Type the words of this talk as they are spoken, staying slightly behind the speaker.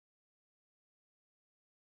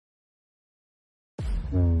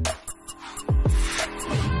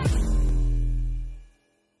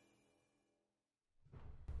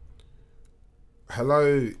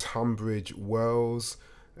Hello, Tunbridge, Wells,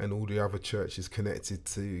 and all the other churches connected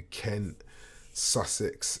to Kent,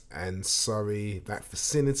 Sussex, and Surrey, that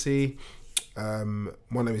vicinity.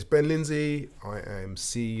 My name is Ben Lindsay. I am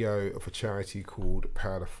CEO of a charity called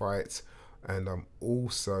Power to Fight, and I'm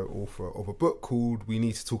also author of a book called We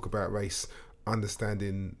Need to Talk About Race,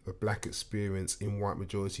 Understanding the Black Experience in White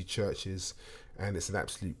Majority Churches. And it's an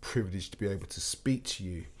absolute privilege to be able to speak to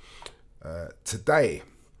you today.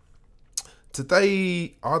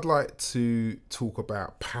 Today, I'd like to talk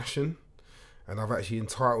about passion, and I've actually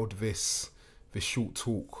entitled this short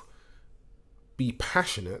talk, Be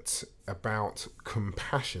Passionate About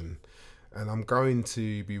Compassion. And I'm going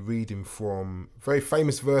to be reading from very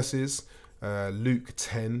famous verses, Luke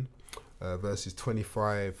 10, verses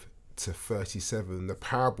 25 to 37, the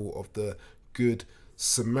parable of the Good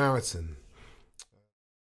Samaritan.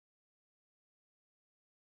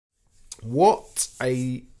 What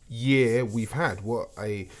a year we've had, what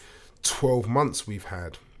a 12 months we've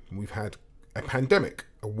had. We've had a pandemic,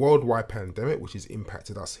 a worldwide pandemic, which has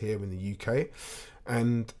impacted us here in the UK.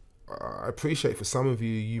 And I appreciate for some of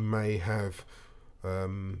you, you may have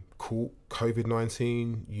caught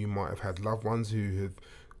COVID-19. You might have had loved ones who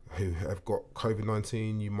have got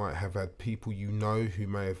COVID-19. You might have had people you know who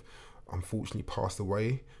may have unfortunately passed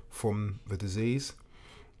away from the disease.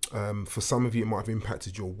 For some of you, it might have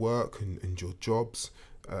impacted your work and your jobs.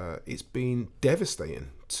 It's been devastating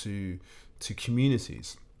to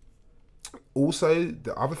communities. Also,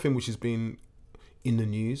 the other thing which has been in the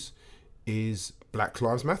news is Black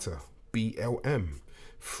Lives Matter, BLM.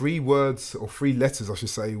 Three words, or three letters, I should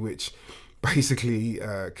say, which basically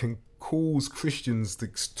can cause Christians to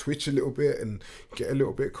twitch a little bit and get a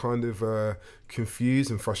little bit kind of confused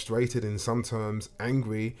and frustrated and sometimes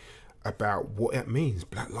angry about what it means.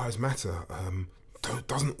 Black Lives Matter.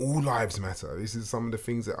 Doesn't all lives matter? This is some of the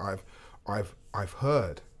things that I've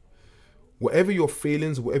heard. Whatever your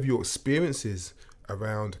feelings, whatever your experiences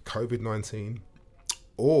around COVID-19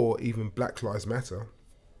 or even Black Lives Matter,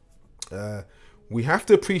 we have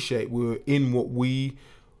to appreciate we're in what we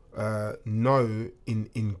know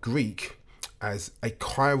in Greek as a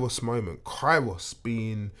kairos moment. Kairos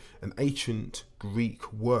being an ancient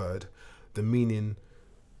Greek word, the meaning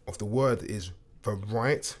of the word is the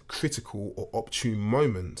right, critical, or opportune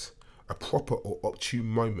moment, a proper or opportune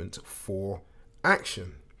moment for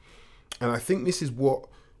action. And I think this is what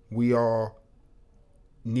we are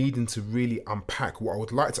needing to really unpack, what I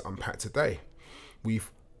would like to unpack today. We've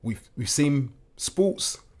seen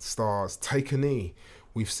sports stars take a knee.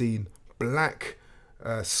 We've seen black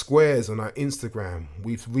squares on our Instagram.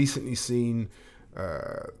 We've recently seen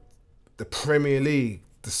the Premier League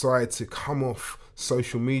decide to come off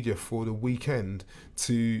social media for the weekend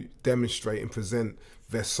to demonstrate and present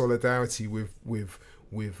their solidarity with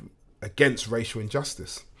against racial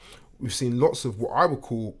injustice. We've seen lots of what I would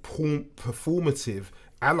call performative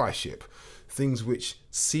allyship, things which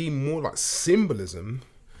seem more like symbolism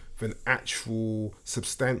than actual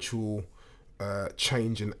substantial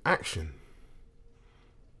change and action.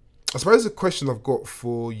 I suppose the question I've got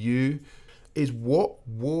for you is, what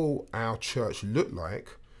will our church look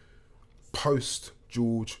like post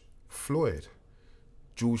George Floyd?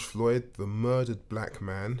 George Floyd, the murdered black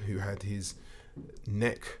man who had his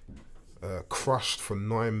neck crushed for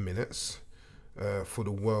 9 minutes for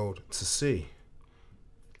the world to see.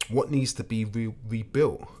 What needs to be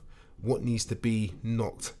rebuilt? What needs to be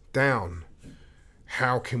knocked down?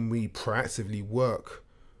 How can we proactively work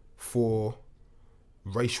for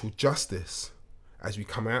racial justice as we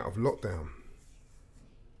come out of lockdown?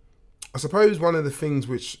 I suppose one of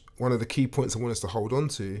the key points I want us to hold on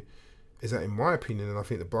to is that, in my opinion, and I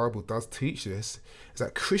think the Bible does teach this, is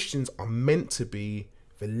that Christians are meant to be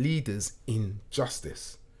the leaders in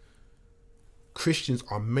justice. Christians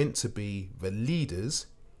are meant to be the leaders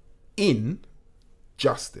in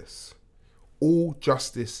justice. All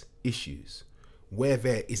justice issues. Where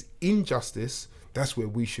there is injustice, that's where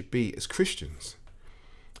we should be as Christians.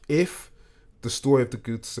 If the story of the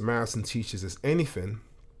Good Samaritan teaches us anything,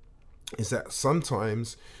 is that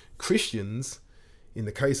sometimes Christians, in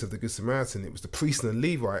the case of the Good Samaritan, it was the priest and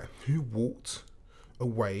the Levite who walked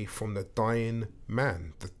away from the dying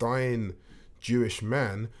man. The dying Jewish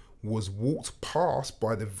man was walked past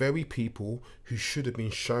by the very people who should have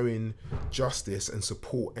been showing justice and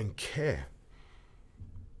support and care.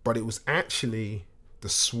 But it was actually the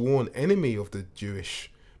sworn enemy of the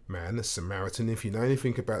Jewish man, the Samaritan. If you know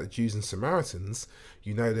anything about the Jews and Samaritans,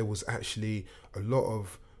 you know there was actually a lot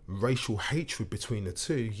of racial hatred between the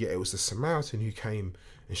two, yet it was the Samaritan who came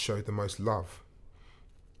and showed the most love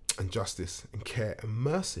and justice and care and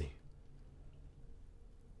mercy.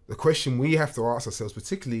 The question we have to ask ourselves,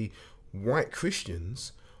 particularly white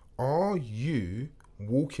Christians, are you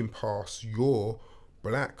walking past your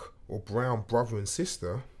black or brown brother and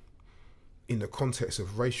sister in the context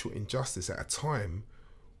of racial injustice at a time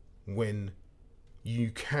when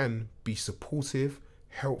you can be supportive,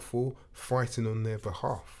 helpful, fighting on their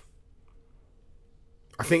behalf?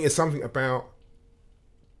 I think it's something about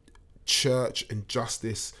church and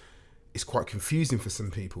justice is quite confusing for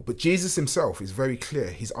some people, but Jesus himself is very clear.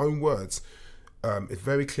 His own words is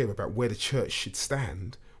very clear about where the church should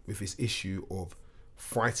stand with this issue of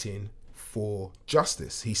fighting for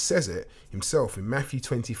justice. He says it himself in Matthew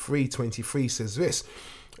 23:23 says this.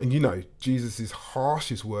 And you know, Jesus'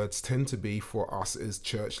 harshest words tend to be for us as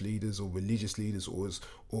church leaders or religious leaders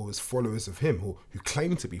or as followers of him, or who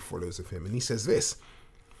claim to be followers of him. And he says this: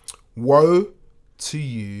 "Woe to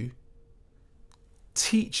you,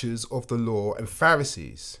 teachers of the law and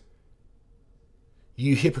Pharisees,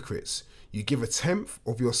 you hypocrites! You give a tenth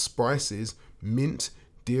of your spices, mint,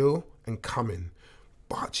 dill, and cumin,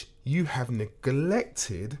 but you have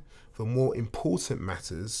neglected the more important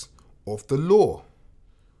matters of the law: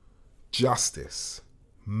 justice,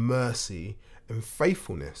 mercy, and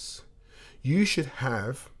faithfulness. You should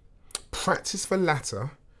have practiced the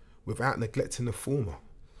latter without neglecting the former."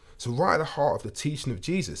 So right at the heart of the teaching of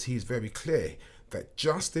Jesus, he is very clear that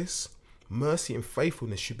justice, mercy, and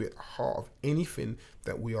faithfulness should be at the heart of anything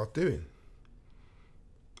that we are doing.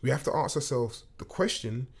 We have to ask ourselves the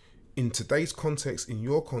question, in today's context, in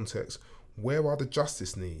your context, where are the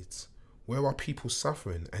justice needs? Where are people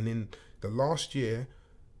suffering? And in the last year,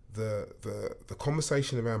 the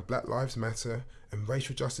conversation around Black Lives Matter and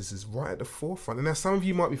racial justice is right at the forefront. And now some of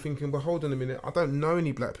you might be thinking, well, hold on a minute, I don't know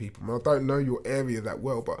any black people. I don't know your area that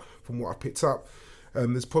well, but from what I picked up,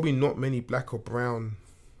 there's probably not many black or brown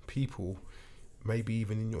people, maybe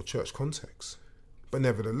even in your church context. But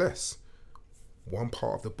nevertheless, one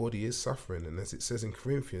part of the body is suffering. And as it says in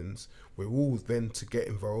Corinthians, we're all then to get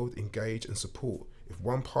involved, engage, and support. If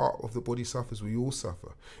one part of the body suffers, we all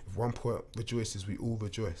suffer. If one part rejoices, we all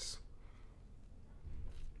rejoice.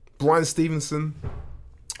 Brian Stevenson,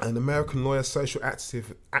 an American lawyer, social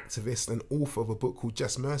activist, and author of a book called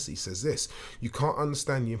Just Mercy, says this: "You can't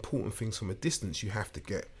understand the important things from a distance, you have to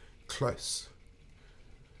get close."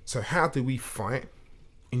 So how do we fight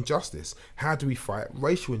injustice? How do we fight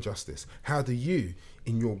racial injustice? How do you,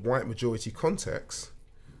 in your white majority context,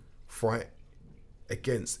 fight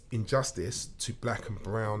against injustice to black and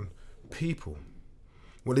brown people?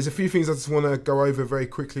 Well, there's a few things I just want to go over very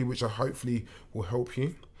quickly, which I hopefully will help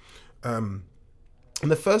you. And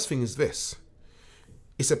the first thing is this: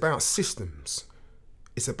 it's about systems.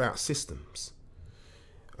 It's about systems.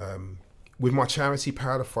 With my charity,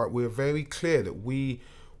 Power to Fight, we're very clear that we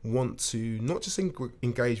want to not just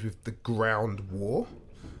engage with the ground war,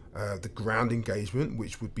 the ground engagement,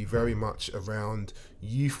 which would be very much around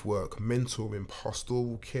youth work, mentoring,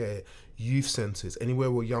 pastoral care, youth centres, anywhere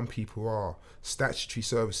where young people are, statutory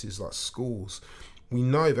services like schools. We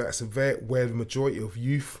know that's where the majority of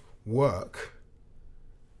youth work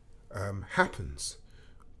happens.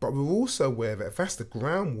 But we're also aware that if that's the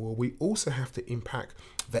ground war, we also have to impact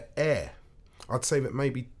the air. I'd say that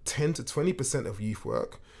maybe 10 to 20% of youth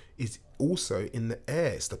work is also in the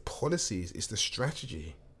air. It's the policies, it's the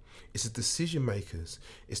strategy, it's the decision makers,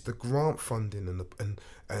 it's the grant funding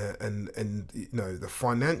and you know, the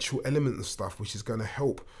financial element of stuff, which is going to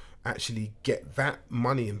help actually get that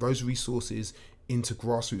money and those resources into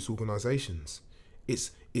grassroots organisations.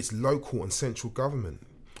 It's local and central government.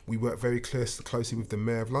 We work very closely with the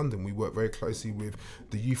Mayor of London. We work very closely with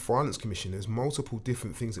the Youth Violence Commission. There's multiple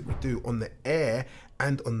different things that we do on the air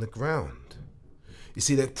and on the ground. You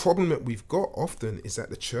see, the problem that we've got often is that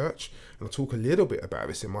the church, and I'll talk a little bit about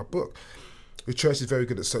this in my book, the church is very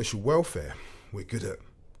good at social welfare. We're good at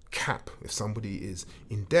CAP. If somebody is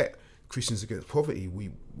in debt, Christians Against Poverty,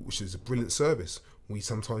 which is a brilliant service, we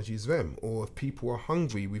sometimes use them. Or if people are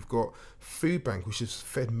hungry, we've got Food Bank, which has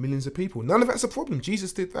fed millions of people. None of that's a problem.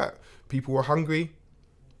 Jesus did that. People were hungry.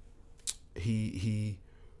 He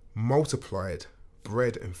multiplied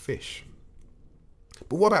bread and fish.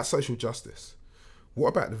 But what about social justice? What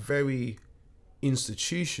about the very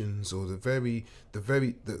institutions or the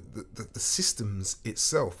systems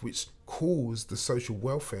itself which cause the social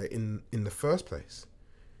welfare in the first place?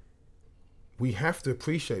 We have to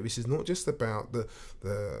appreciate this is not just about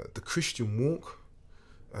the Christian walk.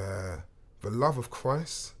 The love of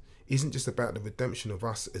Christ isn't just about the redemption of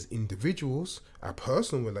us as individuals, our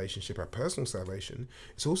personal relationship, our personal salvation.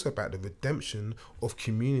 It's also about the redemption of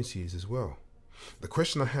communities as well. The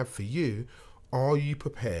question I have for you: are you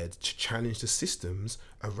prepared to challenge the systems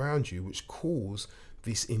around you which cause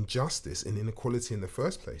this injustice and inequality in the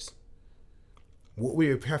first place. What we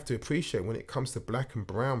have to appreciate when it comes to black and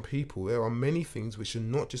brown people, there are many things which are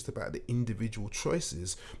not just about the individual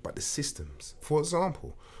choices, but the systems. For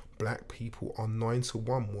example, black people are 9 to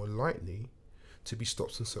 1 more likely to be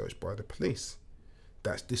stopped and searched by the police.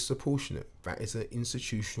 That's disproportionate. That is an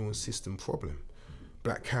institutional and system problem.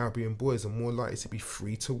 Black Caribbean boys are more likely to be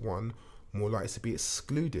 3 to 1 more likely to be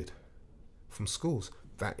excluded from schools.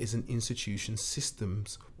 That is an institution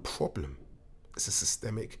systems problem. It's a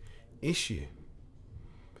systemic issue.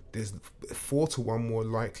 There's 4 to 1 more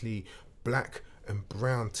likely black and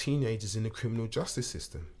brown teenagers in the criminal justice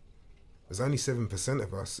system. There's only 7%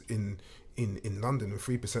 of us in London and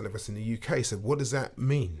 3% of us in the UK. So what does that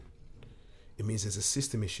mean? It means there's a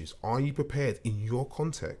system issues. Are you prepared in your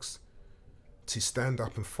context to stand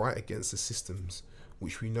up and fight against the systems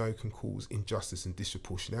which we know can cause injustice and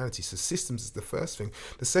disproportionality? So systems is the first thing.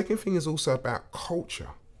 The second thing is also about culture.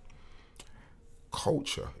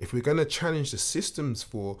 Culture. If we're going to challenge the systems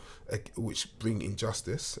which bring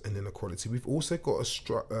injustice and inequality, we've also got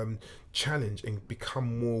to challenge and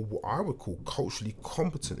become more what I would call culturally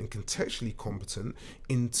competent and contextually competent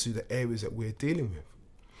into the areas that we're dealing with.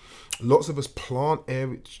 Lots of us plant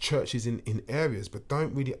churches in areas but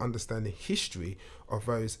don't really understand the history of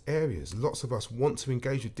those areas. Lots of us want to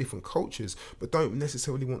engage with different cultures but don't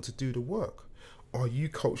necessarily want to do the work. Are you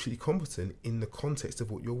culturally competent in the context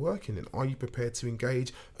of what you're working in? Are you prepared to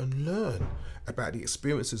engage and learn about the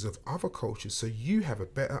experiences of other cultures so you have a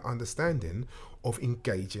better understanding of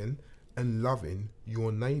engaging and loving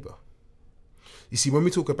your neighbour? You see, when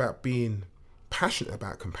we talk about being passionate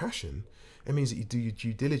about compassion, it means that you do your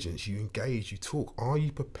due diligence, you engage, you talk. Are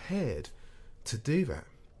you prepared to do that?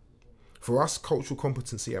 For us, cultural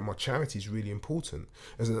competency at my charity is really important.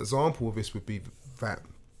 As an example of this would be that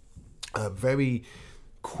very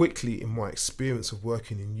quickly in my experience of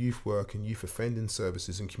working in youth work and youth offending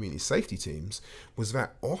services and community safety teams was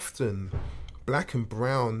that often black and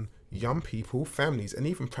brown young people, families and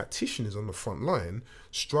even practitioners on the front line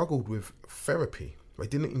struggled with therapy. They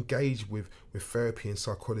didn't engage with therapy and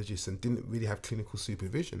psychologists and didn't really have clinical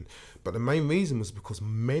supervision. But the main reason was because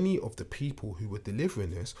many of the people who were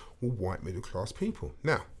delivering this were white middle class people.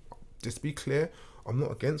 Now, just to be clear, I'm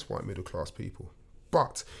not against white middle class people.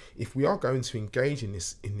 But if we are going to engage in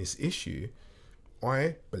this issue,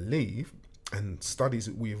 I believe, and studies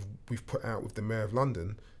that we've put out with the Mayor of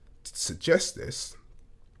London suggest this,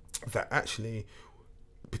 that actually,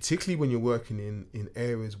 particularly when you're working in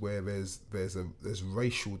areas where there's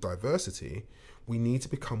racial diversity, we need to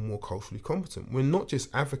become more culturally competent. We're not just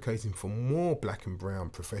advocating for more black and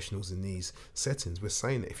brown professionals in these settings. We're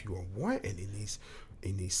saying that if you are white and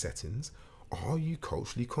in these settings, are you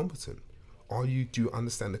culturally competent? Do you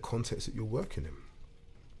understand the context that you're working in?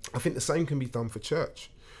 I think the same can be done for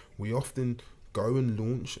church. We often go and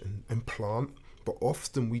launch and plant, but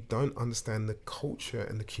often we don't understand the culture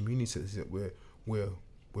and the communities that we're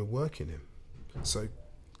working in. So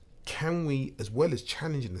can we, as well as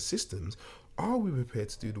challenging the systems, are we prepared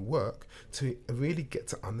to do the work to really get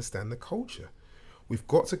to understand the culture? We've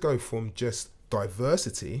got to go from just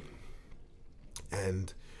diversity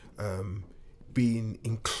and being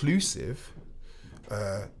inclusive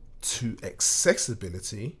to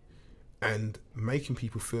accessibility and making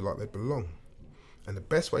people feel like they belong. And the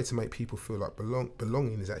best way to make people feel like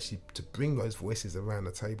belonging is actually to bring those voices around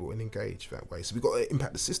the table and engage that way. So we've got to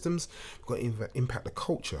impact the systems, we've got to impact the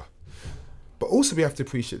culture. But also we have to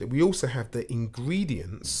appreciate that we also have the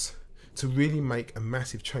ingredients to really make a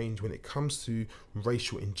massive change when it comes to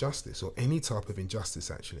racial injustice or any type of injustice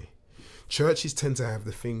actually. Churches tend to have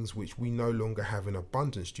the things which we no longer have in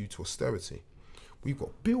abundance due to austerity. We've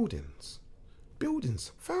got buildings,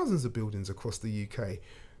 thousands of buildings across the UK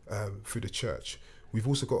through the church. We've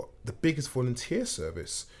also got the biggest volunteer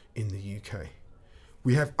service in the UK.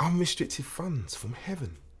 We have unrestricted funds from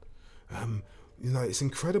heaven. It's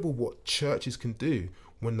incredible what churches can do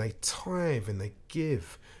when they tithe and they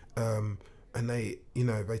give and they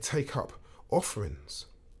take up offerings.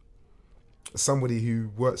 As somebody who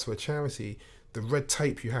works for a charity, the red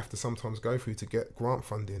tape you have to sometimes go through to get grant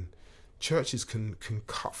funding, churches can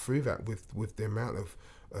cut through that with the amount of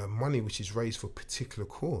money which is raised for a particular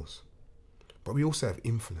cause. But we also have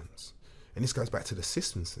influence. And this goes back to the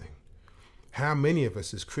systems thing. How many of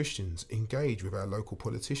us as Christians engage with our local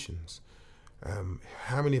politicians?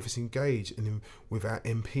 How many of us engage with our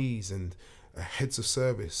MPs and heads of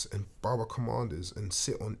service and borough commanders and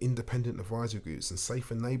sit on independent advisory groups and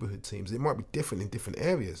safer neighbourhood teams? It might be different in different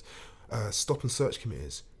areas. Stop and search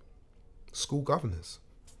committees, school governors.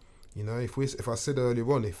 If I said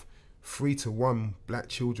earlier on, if 3 to 1 black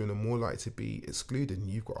children are more likely to be excluded, and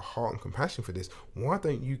you've got a heart and compassion for this. Why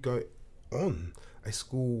don't you go on a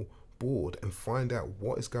school board and find out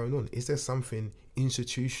what is going on? Is there something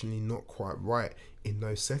institutionally not quite right in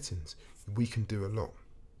those settings? We can do a lot.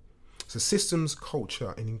 So systems,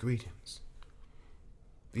 culture, and ingredients.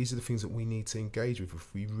 These are the things that we need to engage with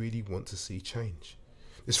if we really want to see change.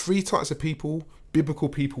 There's 3 types of people, biblical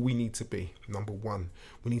people, we need to be. Number 1,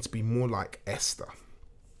 we need to be more like Esther.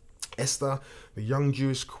 Esther, the young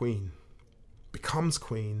Jewish queen, becomes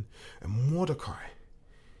queen, and Mordecai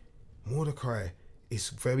is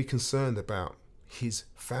very concerned about his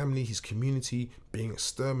family, his community being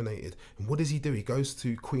exterminated. And what does he do? He goes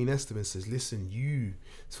to Queen Esther and says, listen, you,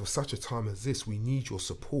 for such a time as this, we need your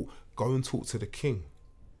support. Go and talk to the king.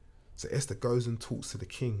 So Esther goes and talks to the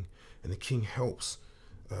king, and the king helps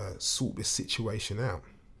sort this situation out.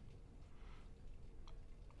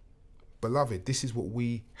 Beloved, this is what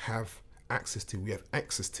we have access to. We have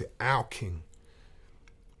access to our king.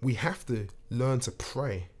 We have to learn to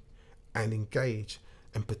pray and engage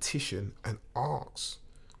and petition and ask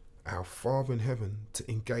our Father in heaven to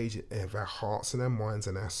engage in our hearts and our minds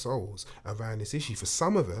and our souls around this issue. For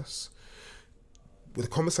some of us, the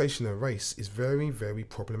conversation of race is very, very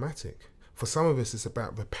problematic. For some of us, it's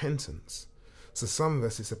about repentance. For some of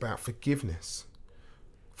us, it's about forgiveness.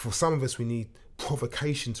 For some of us, we need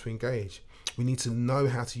provocation to engage. We need to know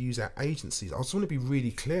how to use our agencies. I just want to be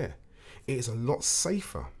really clear. It is a lot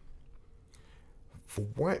safer for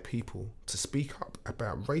white people to speak up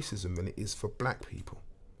about racism than it is for black people.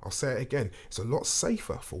 I'll say it again. It's a lot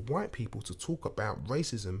safer for white people to talk about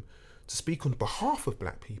racism, to speak on behalf of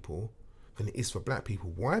black people, than it is for black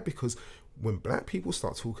people. Why? Because when black people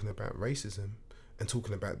start talking about racism and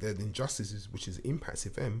talking about their injustices, which is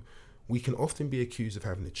impacting them, we can often be accused of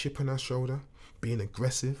having a chip on our shoulder, being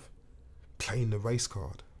aggressive, playing the race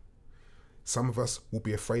card. Some of us will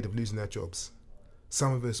be afraid of losing our jobs.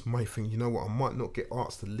 Some of us might think, you know what, I might not get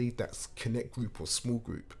asked to lead that connect group or small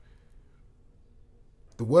group.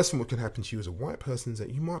 The worst thing that can happen to you as a white person is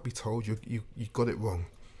that you might be told you got it wrong,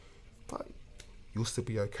 but you'll still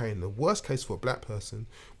be okay. And the worst case for a black person,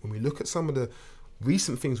 when we look at some of the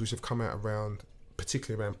recent things which have come out around,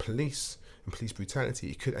 particularly around police and police brutality,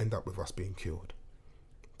 it could end up with us being killed.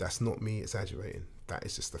 That's not me exaggerating. That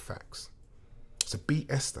is just the facts. So be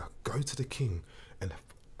Esther, go to the king and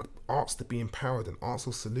ask to be empowered and ask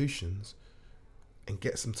for solutions and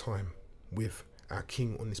get some time with our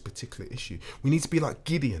king on this particular issue. We need to be like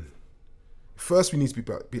Gideon. First, we need to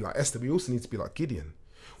be like Esther. We also need to be like Gideon.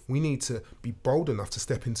 We need to be bold enough to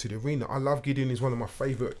step into the arena. I love Gideon. He's one of my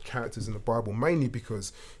favorite characters in the Bible, mainly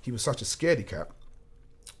because he was such a scaredy cat.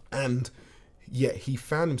 And yet he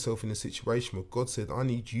found himself in a situation where God said, I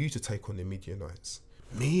need you to take on the Midianites.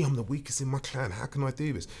 Me, I'm the weakest in my clan. How can I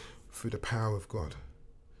do this? Through the power of God.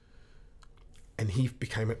 And he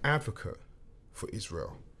became an advocate for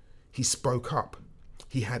Israel. He spoke up.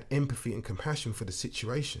 He had empathy and compassion for the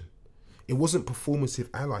situation. It wasn't performative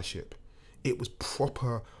allyship. It was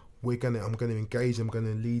proper, I'm going to engage, I'm going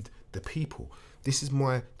to lead the people. This is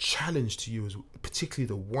my challenge to you, as particularly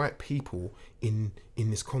the white people in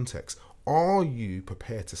this context. Are you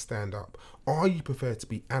prepared to stand up? Are you prepared to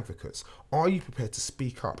be advocates? Are you prepared to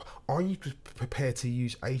speak up? Are you prepared to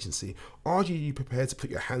use agency? Are you prepared to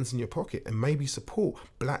put your hands in your pocket and maybe support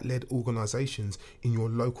black-led organisations in your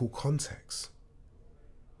local context?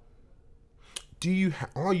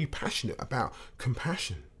 Are you passionate about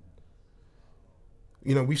compassion?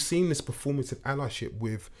 You know, we've seen this performative allyship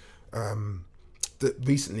with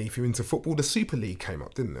recently, if you're into football, the Super League came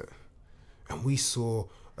up, didn't it? And we saw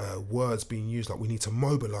words being used like we need to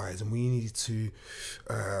mobilise and we need to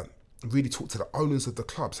really talk to the owners of the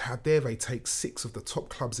clubs. How dare they take 6 of the top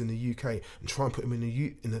clubs in the UK and try and put them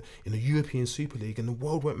in a European Super League? And the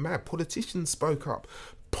world went mad. Politicians spoke up.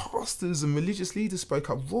 Pastors and religious leaders spoke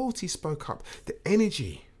up. Royalty spoke up. The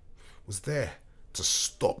energy was there to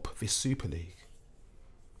stop this Super League.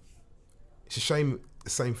 It's a shame the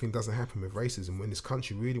same thing doesn't happen with racism. When this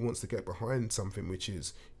country really wants to get behind something which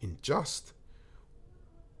is unjust,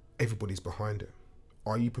 everybody's behind it.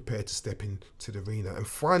 Are you prepared to step into the arena? And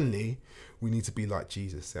finally, we need to be like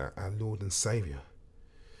Jesus, our Lord and Saviour.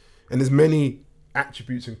 And there's many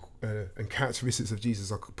attributes and characteristics of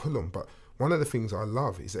Jesus I could pull on, but one of the things I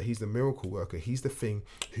love is that he's the miracle worker. He's the thing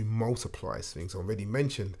who multiplies things. I already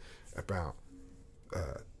mentioned about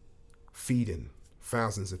feeding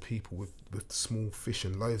thousands of people with small fish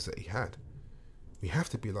and loaves that he had. We have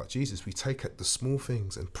to be like Jesus. We take the small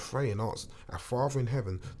things and pray and ask our Father in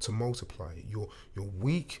heaven to multiply it. You're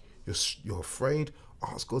weak, you're afraid,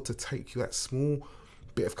 ask God to take you that small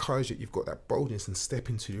bit of courage that you've got that boldness and step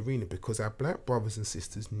into the arena, because our black brothers and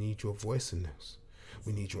sisters need your voice in this.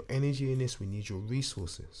 We need your energy in this. We need your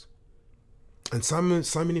resources. And so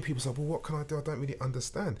many people say, well, what can I do? I don't really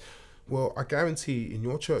understand. Well, I guarantee in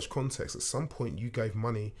your church context, at some point you gave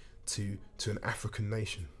money to an African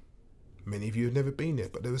nation. Many of you have never been there,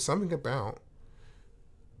 but there was something about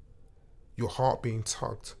your heart being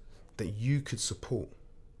tugged that you could support,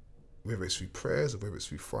 whether it's through prayers or whether it's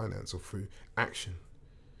through finance or through action.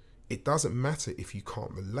 It doesn't matter if you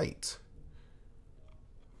can't relate,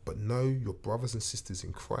 but know your brothers and sisters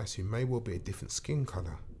in Christ, who may well be a different skin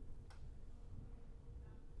colour,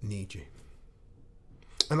 need you.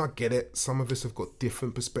 And I get it. Some of us have got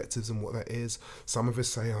different perspectives on what that is. Some of us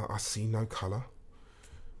say, I see no colour.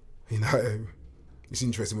 You know, it's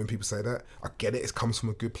interesting when people say that. I get it. It comes from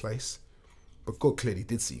a good place. But God clearly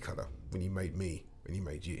did see colour when he made me, when he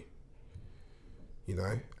made you. You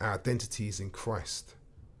know, our identity is in Christ.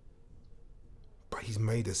 But he's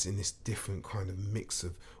made us in this different kind of mix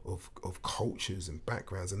of cultures and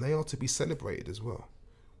backgrounds, and they are to be celebrated as well.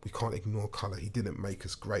 We can't ignore colour. He didn't make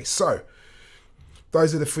us grey. So,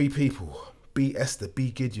 those are the three people. Be Esther,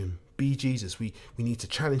 be Gideon, be Jesus. We need to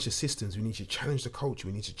challenge the systems. We need to challenge the culture.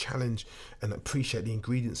 We need to challenge and appreciate the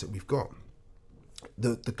ingredients that we've got.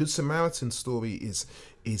 The Good Samaritan story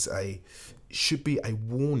should be a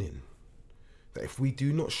warning that if we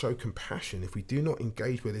do not show compassion, if we do not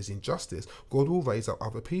engage where there's injustice, God will raise up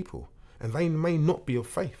other people, and they may not be of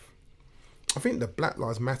faith. I think the Black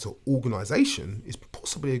Lives Matter organisation is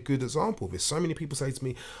possibly a good example of this. So many people say to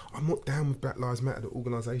me, I'm not down with Black Lives Matter, the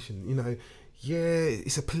organisation. You know, yeah,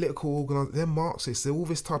 it's a political organisation. They're Marxists. They're all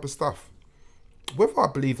this type of stuff. Whether I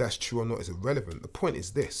believe that's true or not is irrelevant. The point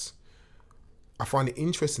is this. I find it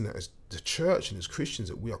interesting that as the church and as Christians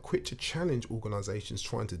that we are quick to challenge organisations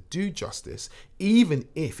trying to do justice, even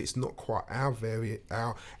if it's not quite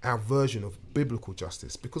our version of biblical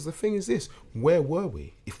justice. Because the thing is this, where were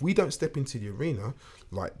we? If we don't step into the arena,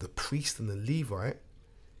 like the priest and the Levite,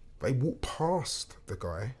 they walk past the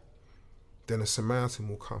guy, then a Samaritan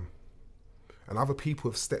will come. And other people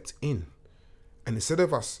have stepped in. And instead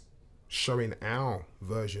of us showing our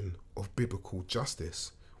version of biblical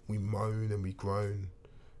justice, we moan and we groan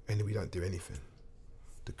and then we don't do anything.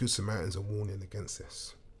 The Good Samaritans are warning against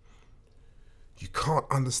this. You can't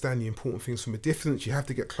understand the important things from a distance. You have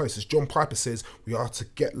to get close. As John Piper says, we are to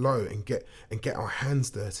get low and get our hands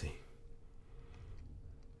dirty.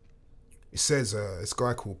 It says, this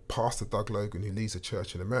guy called Pastor Doug Logan, who leads a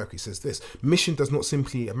church in America, he says this: mission does not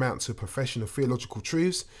simply amount to a profession of theological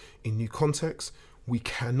truths in new contexts. We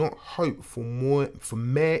cannot hope for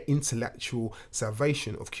mere intellectual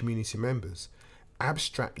salvation of community members,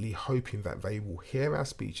 abstractly hoping that they will hear our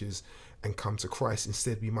speeches and come to Christ.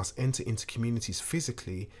 Instead, we must enter into communities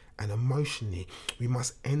physically and emotionally. We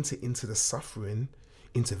must enter into their suffering,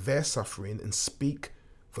 and speak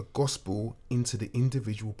the gospel into the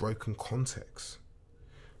individual broken context.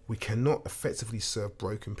 We cannot effectively serve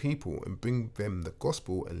broken people and bring them the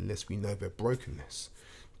gospel unless we know their brokenness.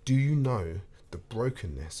 Do you know the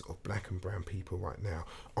brokenness of black and brown people right now?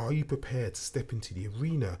 Are you prepared to step into the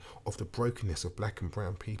arena of the brokenness of black and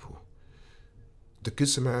brown people? The Good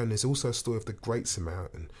Samaritan is also a story of the Great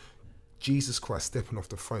Samaritan. Jesus Christ stepping off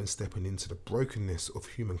the throne, stepping into the brokenness of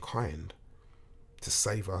humankind to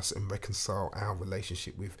save us and reconcile our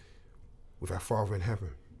relationship with our Father in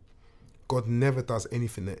heaven. God never does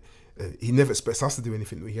anything that, he never expects us to do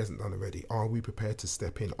anything that he hasn't done already. Are we prepared to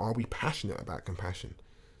step in? Are we passionate about compassion?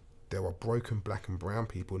 There are broken black and brown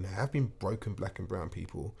people, and there have been broken black and brown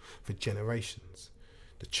people for generations.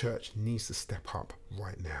 The church needs to step up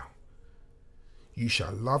right now. You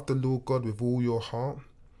shall love the Lord God with all your heart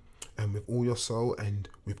and with all your soul and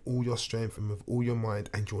with all your strength and with all your mind,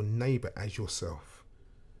 and your neighbour as yourself.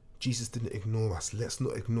 Jesus didn't ignore us. Let's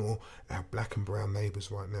not ignore our black and brown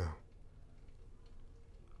neighbours right now.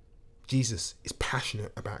 Jesus is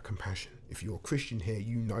passionate about compassion. If you're a Christian here,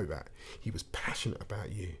 you know that. He was passionate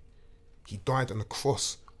about you. He died on the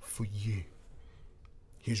cross for you.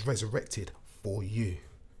 He was resurrected for you.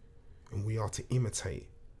 And we are to imitate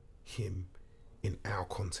him in our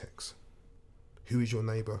context. Who is your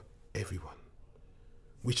neighbour? Everyone.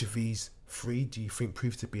 Which of these three do you think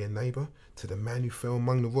proved to be a neighbour to the man who fell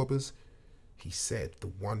among the robbers? He said, the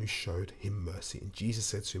one who showed him mercy. And Jesus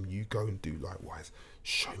said to him, you go and do likewise.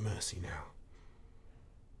 Show mercy now.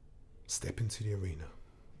 Step into the arena.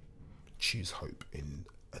 Choose hope in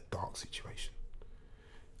a dark situation.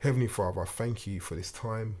 Heavenly Father, I thank you for this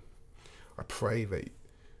time. I pray that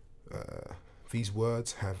these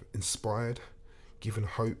words have inspired, given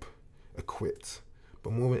hope, equipped,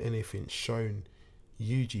 but more than anything, shown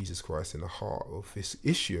you, Jesus Christ, in the heart of this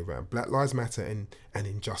issue around Black Lives Matter and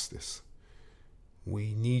injustice.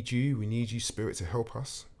 We need you, Spirit, to help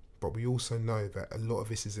us, but we also know that a lot of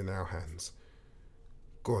this is in our hands.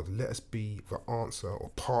 God, let us be the answer or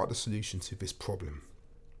part of the solution to this problem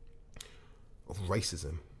of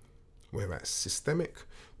racism, whether that's systemic,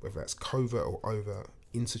 whether that's covert or overt,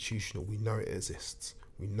 institutional. We know it exists.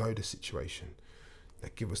 We know the situation. Now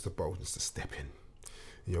give us the boldness to step in.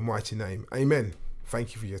 In your mighty name, amen.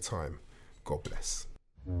 Thank you for your time. God bless.